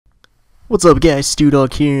What's up guys,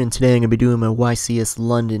 stewdog here, and today I'm going to be doing my YCS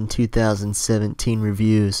London 2017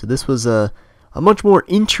 review. So this was a much more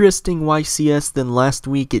interesting YCS than last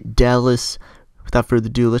week at Dallas. Without further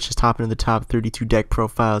ado, let's just hop into the top 32 deck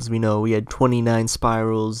profiles. We know we had 29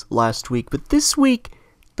 spirals last week, but this week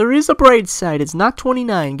there is a bright side. It's not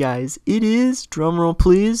 29, guys. It is, drumroll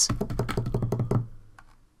please,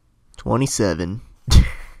 27.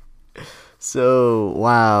 So,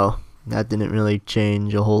 wow, that didn't really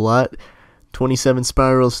change a whole lot. 27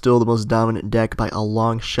 spirals, still the most dominant deck by a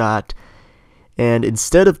long shot. And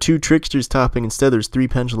instead of 2 tricksters topping, instead there's 3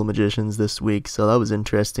 pendulum magicians this week, so that was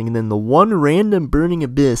interesting. And then the 1 random burning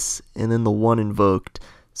abyss, and then the 1 invoked.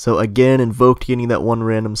 So again, invoked getting that 1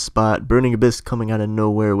 random spot, burning abyss coming out of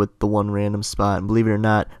nowhere with the 1 random spot. And believe it or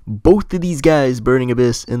not, both of these guys, burning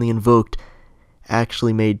abyss and the invoked,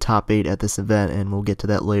 actually made top 8 at this event, and we'll get to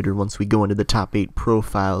that later once we go into the top 8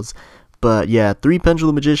 profiles. But yeah, 3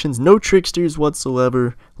 pendulum magicians, no tricksters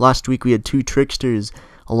whatsoever. Last week we had 2 tricksters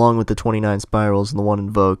along with the 29 spirals and the 1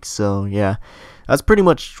 invoked. So yeah, that's pretty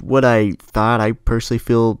much what I thought. I personally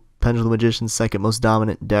feel pendulum magician's second most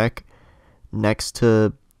dominant deck next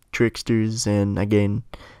to tricksters. And again,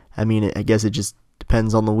 I mean, I guess it just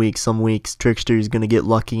depends on the week. Some weeks trickster is going to get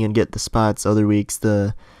lucky and get the spots, other weeks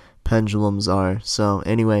the pendulums are. So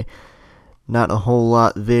anyway, not a whole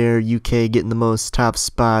lot there. UK getting the most top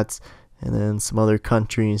spots, and then some other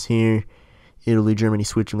countries here: Italy, Germany,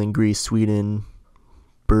 Switzerland, Greece, Sweden,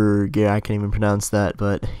 yeah, I can't even pronounce that,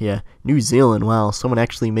 but yeah, New Zealand. Wow, someone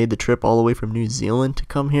actually made the trip all the way from New Zealand to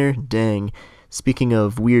come here. Dang. Speaking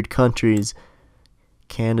of weird countries,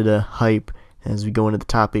 Canada hype as we go into the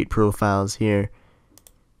top 8 profiles here.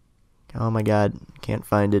 Oh my god, can't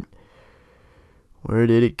find it. Where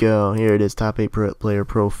did it go? Here it is, top 8 player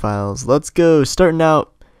profiles. Let's go. Starting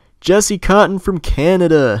out, Jesse Cotton from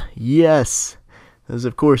Canada. Yes. As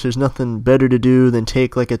of course, there's nothing better to do than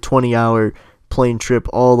take like a 20-hour plane trip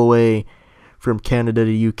all the way from Canada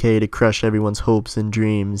to UK to crush everyone's hopes and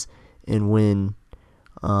dreams and win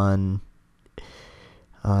on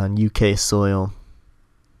UK soil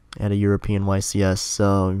at a European YCS.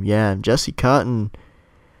 So yeah, Jesse Cotton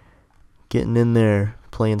getting in there,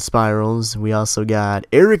 playing spirals. We also got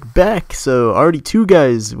Eric Beck. So already 2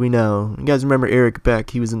 guys we know. You guys remember Eric Beck?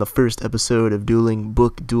 He was in the first episode of Dueling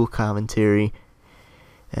book duel commentary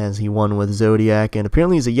as he won with Zodiac, and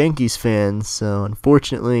apparently he's a Yankees fan. So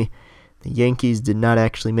unfortunately the Yankees did not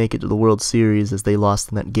actually make it to the World Series as they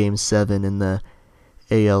lost in that Game 7 in the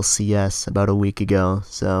ALCS about a week ago.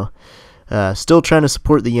 So still trying to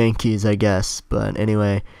support the Yankees, I guess. But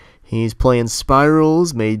anyway, he's playing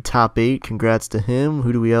spirals, made top 8. Congrats to him.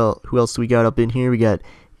 Who else do we got up in here? We got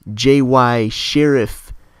JY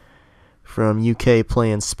Sheriff from UK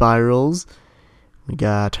playing spirals. We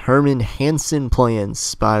got Herman Hansen playing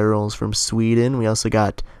spirals from Sweden. We also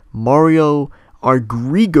got Mario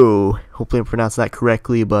Argrigo. Hopefully I'm pronouncing that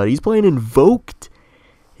correctly, but he's playing invoked.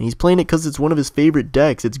 And he's playing it because it's one of his favorite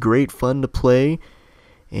decks. It's great fun to play,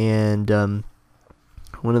 and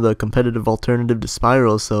one of the competitive alternative to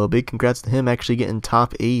spirals. So big congrats to him actually getting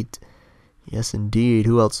top 8. Yes indeed.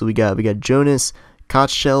 Who else do we got? We got Jonas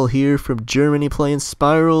Kotschel here from Germany playing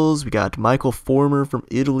spirals. We got Michael Former from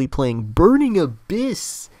Italy playing Burning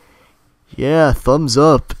Abyss. Yeah, thumbs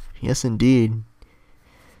up. Yes indeed.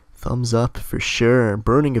 Thumbs up for sure.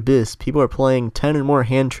 Burning Abyss. People are playing 10 or more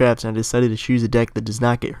hand traps, and I decided to choose a deck that does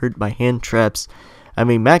not get hurt by hand traps. I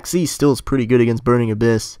mean, Max Z still is pretty good against Burning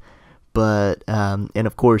Abyss, but and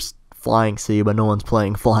of course Flying Sea, but no one's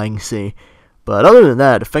playing Flying Sea. But other than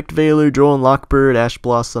that, Effect Veiler, Droll Lockbird, Ash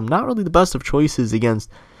Blossom, not really the best of choices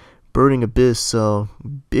against Burning Abyss. So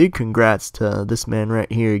big congrats to this man right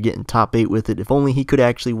here getting top 8 with it. If only he could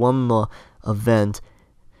actually won the event.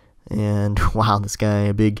 And wow, this guy,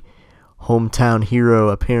 a big hometown hero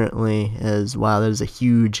apparently, as wow, that is a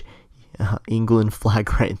huge England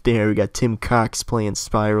flag right there. We got Tim Cox playing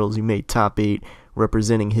spirals. He made top 8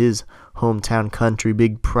 representing his hometown country.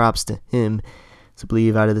 Big props to him. So I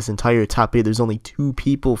believe out of this entire top 8, there's only 2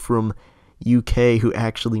 people from UK who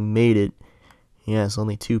actually made it. Yes,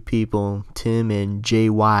 only 2 people, Tim and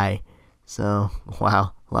JY. So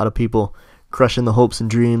wow, a lot of people crushing the hopes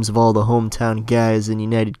and dreams of all the hometown guys in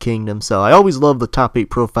United Kingdom. So I always love the top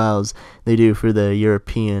 8 profiles they do for the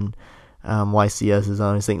European YCSs. I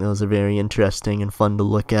always think those are very interesting and fun to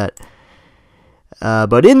look at.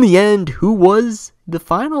 But in the end, who was the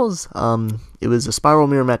finals? It was a spiral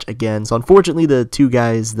mirror match again. So unfortunately, the 2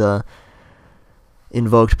 guys, the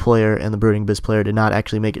invoked player and the Burning Abyss player, did not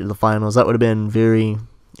actually make it to the finals. That would have been very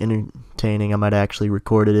entertaining. I might have actually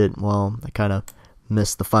recorded it. Well, I kind of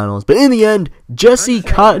missed the finals. But in the end, Jesse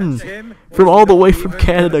Cotton from all the way from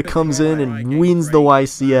Canada comes in and wins the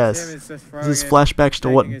YCS. This is flashbacks to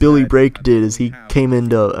what Billy Brake did as he came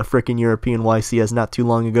into a freaking European YCS not too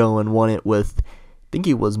long ago and won it with, I think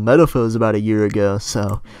it was Metaphors about a year ago.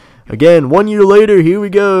 So again, 1 year later, here we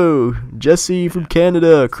go. Jesse from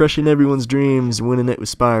Canada crushing everyone's dreams, winning it with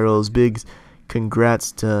spirals. Big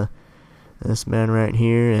congrats to this man right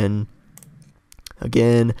here. And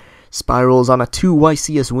again, Spirals on a 2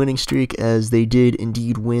 YCS winning streak, as they did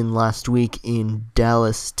indeed win last week in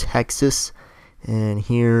Dallas, Texas. And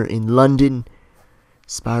here in London,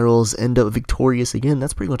 Spirals end up victorious again.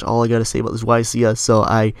 That's pretty much all I got to say about this YCS. So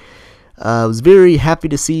I was very happy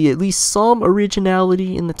to see at least some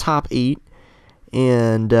originality in the top 8.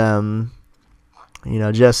 And, you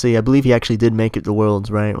know, Jesse, I believe he actually did make it to Worlds,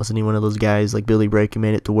 right? Wasn't he one of those guys like Billy Brake who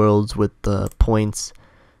made it to Worlds with the points?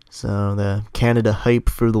 So the Canada hype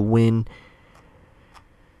for the win.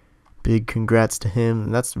 Big congrats to him.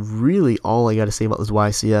 And that's really all I got to say about this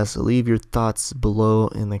YCS. So leave your thoughts below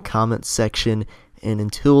in the comment section. And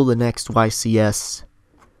until the next YCS,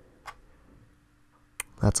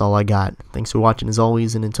 that's all I got. Thanks for watching as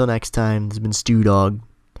always. And until next time, this has been stewdog.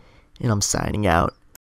 And I'm signing out.